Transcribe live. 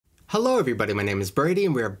Hello everybody, my name is Brady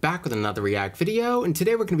and we are back with another React video, and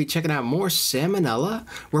today we're going to be checking out more salmonella.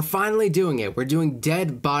 We're finally doing it. We're doing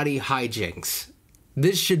dead body hijinks.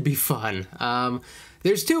 This should be fun.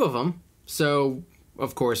 There's two of them, so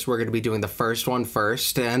of course we're going to be doing the first one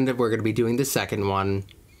first, and we're going to be doing the second one.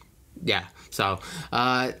 Yeah, so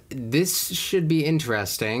this should be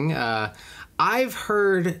interesting. I've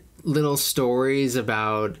heard little stories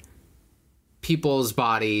about people's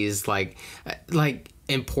bodies, like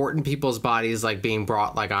important people's bodies, like being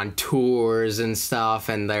brought like on tours and stuff,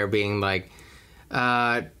 and there being like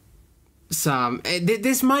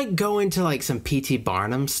this might go into like some P.T.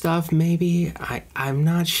 Barnum stuff maybe. I'm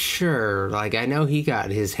not sure. Like, I know he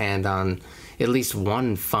got his hand on at least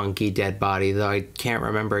one funky dead body, though I can't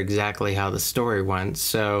remember exactly how the story went,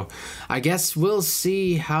 so I guess we'll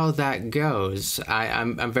see how that goes.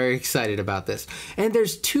 I'm very excited about this, and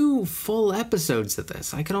there's 2 full episodes of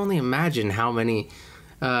this. I can only imagine how many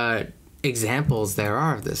examples there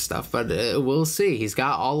are of this stuff, but we'll see. He's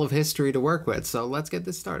got all of history to work with, so let's get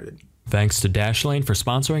this started. Thanks to Dashlane for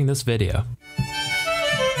sponsoring this video.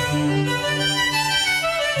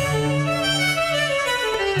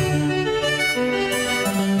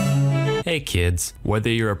 Hey kids, whether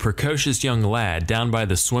you're a precocious young lad down by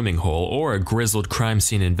the swimming hole or a grizzled crime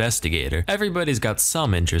scene investigator, everybody's got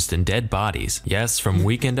some interest in dead bodies. Yes, from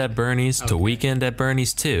Weekend at Bernie's to Weekend at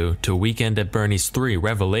Bernie's 2 to Weekend at Bernie's 3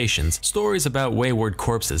 Revelations, stories about wayward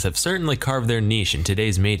corpses have certainly carved their niche in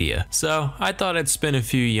today's media. So I thought I'd spin a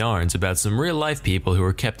few yarns about some real life people who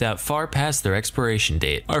were kept out far past their expiration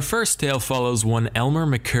date. Our first tale follows one Elmer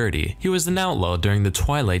McCurdy. He was an outlaw during the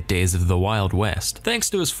twilight days of the Wild West. Thanks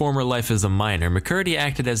to his former life as a miner, McCurdy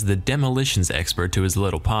acted as the demolitions expert to his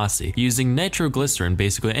little posse, using nitroglycerin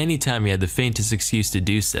basically anytime he had the faintest excuse to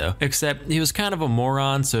do so, except he was kind of a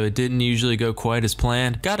moron, so it didn't usually go quite as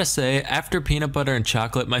planned. Gotta say, after peanut butter and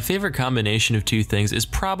chocolate, my favorite combination of two things is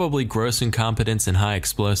probably gross incompetence and high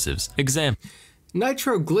explosives.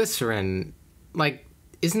 Nitroglycerin, like,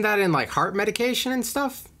 isn't that in like heart medication and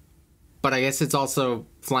stuff? But I guess it's also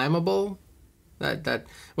flammable?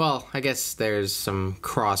 Well, I guess there's some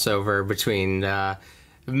crossover between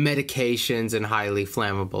medications and highly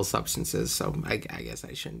flammable substances, so I guess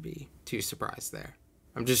I shouldn't be too surprised there.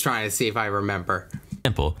 I'm just trying to see if I remember.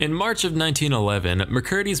 In March of 1911,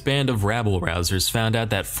 McCurdy's band of rabble-rousers found out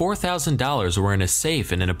that $4,000 were in a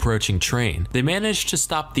safe in an approaching train. They managed to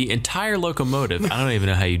stop the entire locomotive, I don't even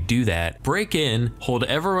know how you do that, break in, hold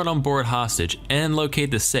everyone on board hostage, and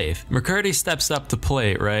locate the safe. McCurdy steps up to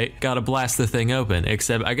plate, right? Gotta blast the thing open,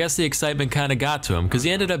 except I guess the excitement kinda got to him, because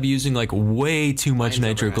he ended up using like way too much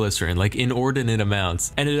nitroglycerin, like inordinate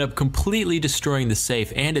amounts. Ended up completely destroying the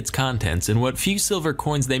safe and its contents, and what few silver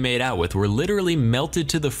coins they made out with were literally melted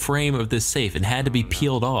to the frame of this safe and had to be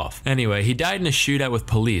peeled off. Anyway, he died in a shootout with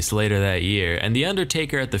police later that year, and the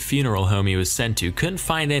undertaker at the funeral home he was sent to couldn't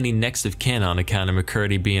find any next of kin on account of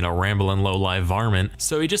McCurdy being a rambling low-life varmint,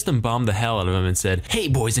 so he just embalmed the hell out of him and said, "Hey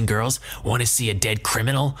boys and girls, want to see a dead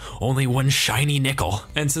criminal? Only one shiny nickel."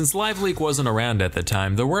 And since LiveLeak wasn't around at the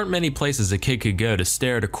time, there weren't many places a kid could go to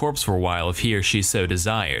stare at a corpse for a while if he or she so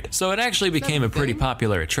desired, so it actually became a pretty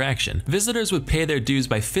popular attraction. Visitors would pay their dues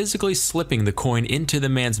by physically slipping the coin into the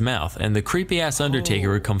man's mouth, and the creepy-ass undertaker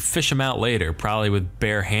would come fish him out later, probably with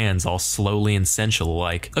bare hands all slowly and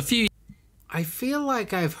sensual-like. I feel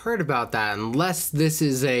like I've heard about that, unless this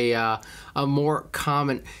is a more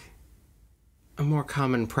common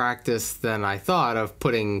practice than I thought, of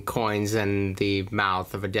putting coins in the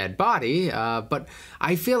mouth of a dead body, but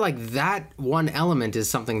I feel like that one element is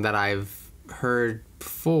something that I've heard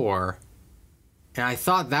before. And I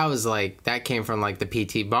thought that was like, that came from like the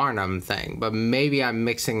P.T. Barnum thing, but maybe I'm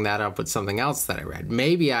mixing that up with something else that I read.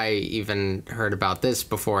 Maybe I even heard about this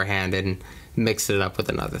beforehand and mixed it up with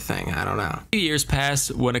another thing. I don't know. A few years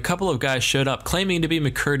passed when a couple of guys showed up claiming to be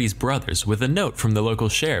McCurdy's brothers with a note from the local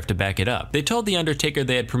sheriff to back it up. They told the undertaker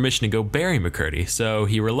they had permission to go bury McCurdy, so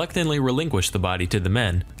he reluctantly relinquished the body to the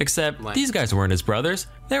men. Except these guys weren't his brothers.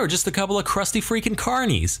 They were just a couple of crusty freaking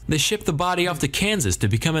carnies. They shipped the body off to Kansas to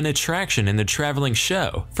become an attraction in the traveling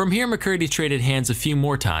show. From here, McCurdy traded hands a few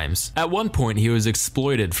more times. At one point, he was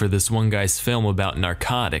exploited for this one guy's film about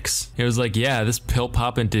narcotics. He was like, yeah, this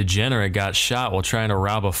pill-popping degenerate got shot while trying to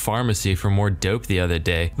rob a pharmacy for more dope the other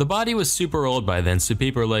day. The body was super old by then, so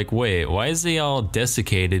people are like, wait, why is he all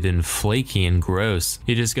desiccated and flaky and gross?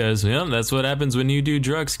 He just goes, yeah, that's what happens when you do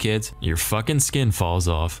drugs, kids. Your fucking skin falls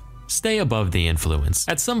off. stay above the influence.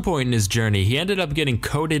 At some point in his journey, he ended up getting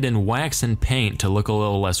coated in wax and paint to look a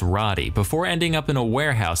little less rotty before ending up in a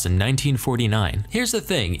warehouse in 1949. Here's the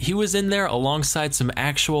thing, he was in there alongside some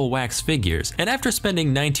actual wax figures, and after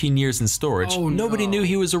spending 19 years in storage, nobody knew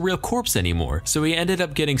he was a real corpse anymore, so he ended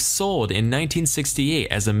up getting sold in 1968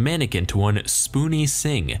 as a mannequin to one Spoony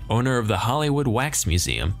Singh, owner of the Hollywood Wax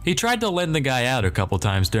Museum. He tried to lend the guy out a couple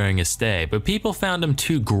times during his stay, but people found him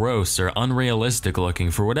too gross or unrealistic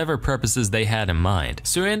looking for whatever purposes they had in mind,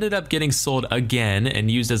 so he ended up getting sold again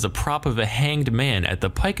and used as a prop of a hanged man at the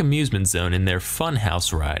Pike Amusement Zone in their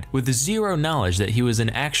Funhouse ride, with zero knowledge that he was an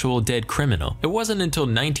actual dead criminal. It wasn't until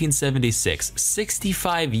 1976,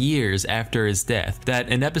 65 years after his death, that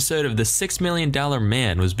an episode of The $6 Million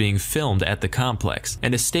Man was being filmed at the complex,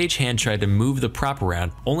 and a stagehand tried to move the prop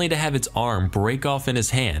around only to have its arm break off in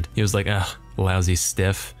his hand. He was like, ugh, lousy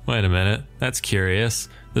stiff. Wait a minute, that's curious.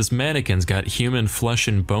 This mannequin's got human flesh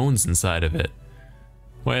and bones inside of it.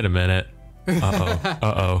 Wait a minute.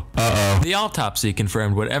 The autopsy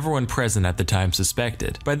confirmed what everyone present at the time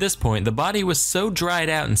suspected. By this point, the body was so dried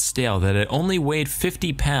out and stale that it only weighed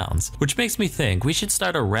 50 pounds, which makes me think we should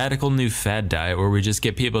start a radical new fad diet where we just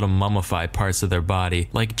get people to mummify parts of their body.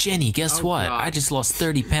 Like, Jenny, guess what? God. I just lost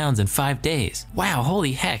 30 pounds in 5 days. Wow,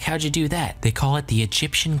 holy heck, how'd you do that? They call it the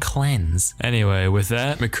Egyptian cleanse. Anyway, with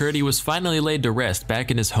that, McCurdy was finally laid to rest back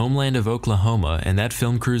in his homeland of Oklahoma, and that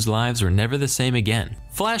film crew's lives were never the same again.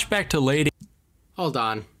 Flashback to Lady... Hold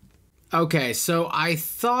on. Okay, so I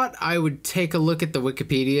thought I would take a look at the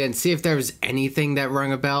Wikipedia and see if there was anything that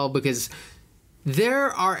rung a bell, because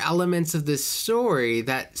there are elements of this story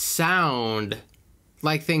that sound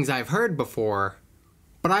like things I've heard before,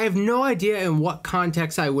 but I have no idea in what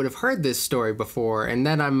context I would have heard this story before. And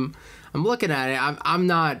then I'm looking at it. I'm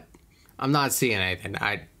not seeing anything.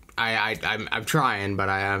 I'm trying, but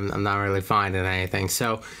I'm not really finding anything.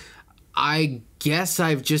 So I guess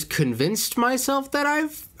I've just convinced myself that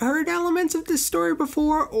I've heard elements of this story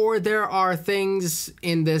before, or there are things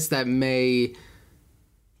in this that may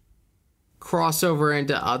cross over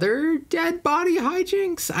into other dead body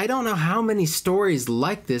hijinks. I don't know how many stories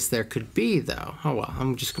like this there could be, though. Oh well,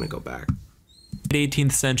 I'm just gonna go back.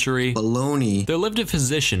 18th century. Baloney. There lived a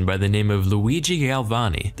physician by the name of Luigi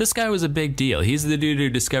Galvani. This guy was a big deal. He's the dude who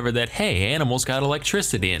discovered that, hey, animals got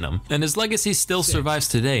electricity in them. And his legacy still survives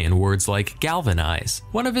today in words like galvanize.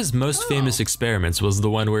 One of his most famous experiments was the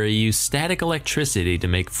one where he used static electricity to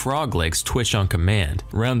make frog legs twitch on command.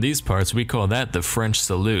 Around these parts, we call that the French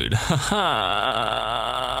salute. Haha.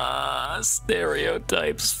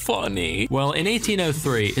 Stereotypes funny. Well, in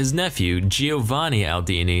 1803, his nephew, Giovanni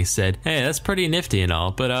Aldini, said, hey, that's pretty nifty and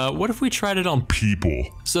all, but what if we tried it on people?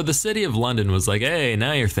 So the city of London was like, hey,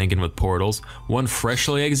 now you're thinking with portals. One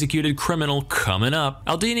freshly executed criminal coming up.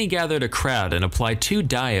 Aldini gathered a crowd and applied 2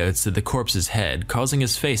 diodes to the corpse's head, causing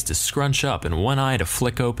his face to scrunch up and one eye to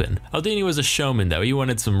flick open. Aldini was a showman though, he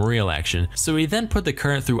wanted some real action, so he then put the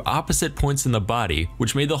current through opposite points in the body,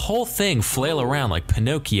 which made the whole thing flail around like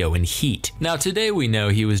Pinocchio in heat. Now today we know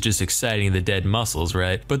he was just exciting the dead muscles,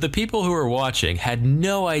 right? But the people who were watching had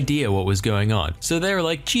no idea what was going on. So they were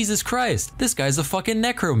like, Jesus Christ, this guy's a fucking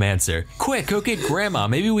necromancer. Quick, go get grandma,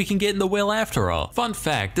 maybe we can get in the will after all. Fun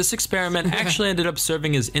fact, this experiment actually ended up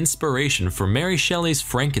serving as inspiration for Mary Shelley's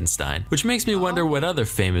Frankenstein, which makes me wonder what other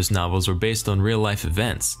famous novels were based on real life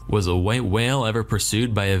events. Was a white whale ever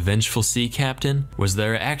pursued by a vengeful sea captain? Was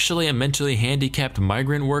there actually a mentally handicapped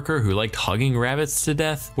migrant worker who liked hugging rabbits to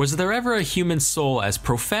death? Was there ever a human soul as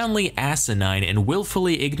profoundly asinine and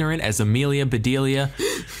willfully ignorant as Amelia Bedelia?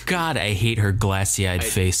 God, I hate her glassy-eyed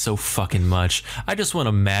face so fucking much. I just want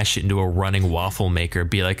to mash it into a running waffle maker,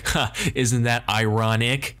 be like, huh, isn't that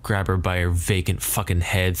ironic? Grab her by her vacant fucking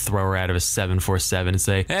head, throw her out of a 747 and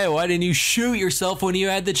say, hey, why didn't you shoot yourself when you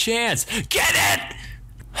had the chance? Get it!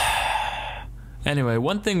 Anyway,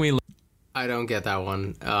 one thing we... I don't get that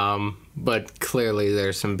one, but clearly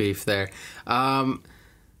there's some beef there.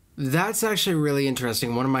 That's actually really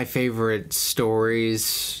interesting. One of my favorite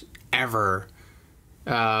stories ever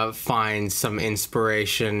finds some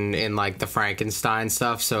inspiration in like the Frankenstein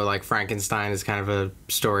stuff. So like Frankenstein is kind of a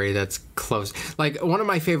story that's close. Like one of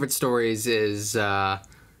my favorite stories is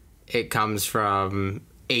it comes from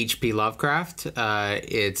H.P. Lovecraft.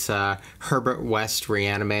 It's Herbert West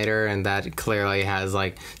Reanimator, and that clearly has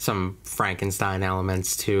like some Frankenstein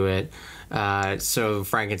elements to it. So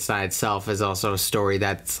Frankenstein itself is also a story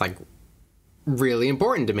that's like really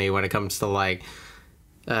important to me when it comes to like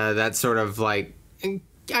that sort of like,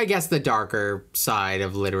 I guess, the darker side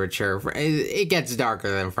of literature. It gets darker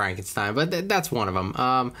than Frankenstein, but that's one of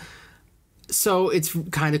them. So it's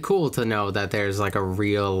kind of cool to know that there's like a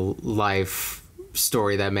real life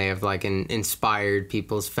story that may have like inspired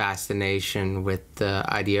people's fascination with the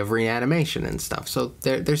idea of reanimation and stuff. So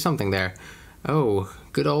there's something there. Oh,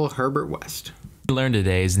 good old Herbert West. Learn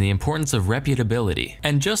today is the importance of reputability.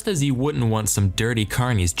 And just as you wouldn't want some dirty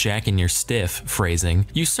carnies jacking your stiff, phrasing,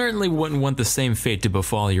 you certainly wouldn't want the same fate to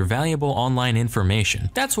befall your valuable online information.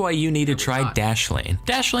 That's why you need to try Dashlane.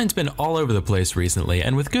 Dashlane's been all over the place recently,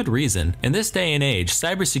 and with good reason. In this day and age,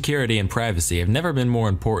 cybersecurity and privacy have never been more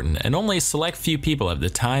important, and only a select few people have the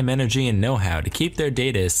time, energy, and know-how to keep their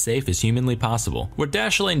data as safe as humanly possible. What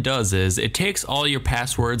Dashlane does is, it takes all your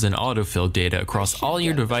passwords and autofill data across all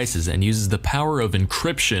your devices and uses the power of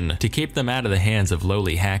encryption to keep them out of the hands of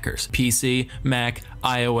lowly hackers. PC, Mac,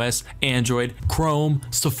 iOS, Android, Chrome,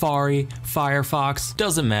 Safari, Firefox,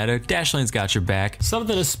 doesn't matter, Dashlane's got your back.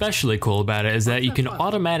 Something especially cool about it is that you can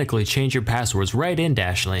automatically change your passwords right in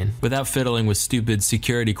Dashlane without fiddling with stupid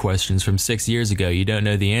security questions from 6 years ago you don't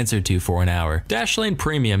know the answer to for an hour. Dashlane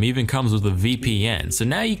Premium even comes with a VPN, so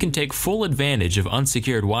now you can take full advantage of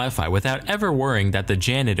unsecured Wi-Fi without ever worrying that the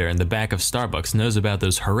janitor in the back of Starbucks knows about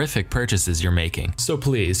those horrific purchases you're making. So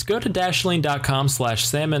please, go to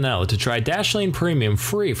dashlane.com/salmonella to try Dashlane Premium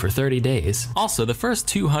free for 30 days. Also, the first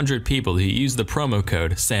 200 people who use the promo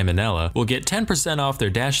code Salmonella will get 10% off their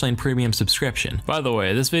Dashlane Premium subscription. By the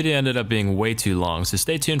way, this video ended up being way too long, so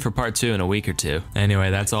stay tuned for part 2 in a week or two. Anyway,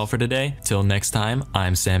 that's all for today. Till next time,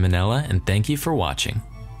 I'm Salmonella, and thank you for watching.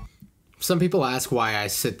 Some people ask why I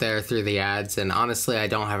sit there through the ads, and honestly, I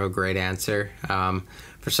don't have a great answer.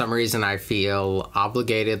 For some reason, I feel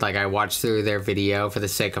obligated, like I watch through their video for the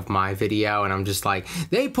sake of my video, and I'm just like,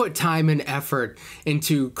 they put time and effort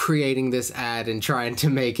into creating this ad and trying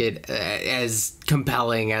to make it as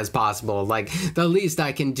compelling as possible. Like, the least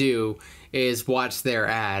I can do is watch their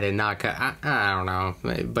ad and not, I don't know,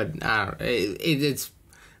 but it's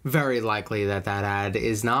very likely that that ad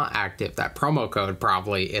is not active. That promo code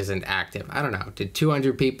probably isn't active. I don't know. Did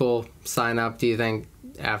 200 people sign up, do you think,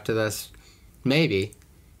 after this? Maybe.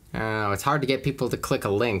 I don't know. It's hard to get people to click a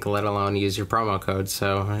link, let alone use your promo code,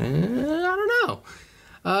 so I don't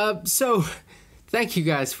know. So thank you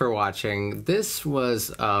guys for watching. This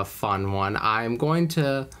was a fun one. I'm going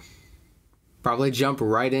to probably jump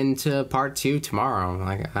right into part 2 tomorrow.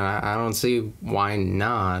 Like, I don't see why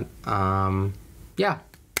not. Yeah,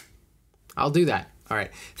 I'll do that. All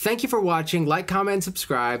right. Thank you for watching. Like, comment,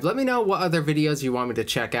 subscribe. Let me know what other videos you want me to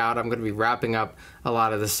check out. I'm going to be wrapping up a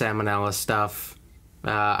lot of the Salmonella stuff.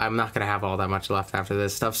 I'm not going to have all that much left after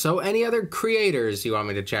this stuff. So any other creators you want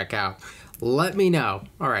me to check out, let me know.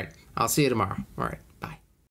 All right. I'll see you tomorrow. All right.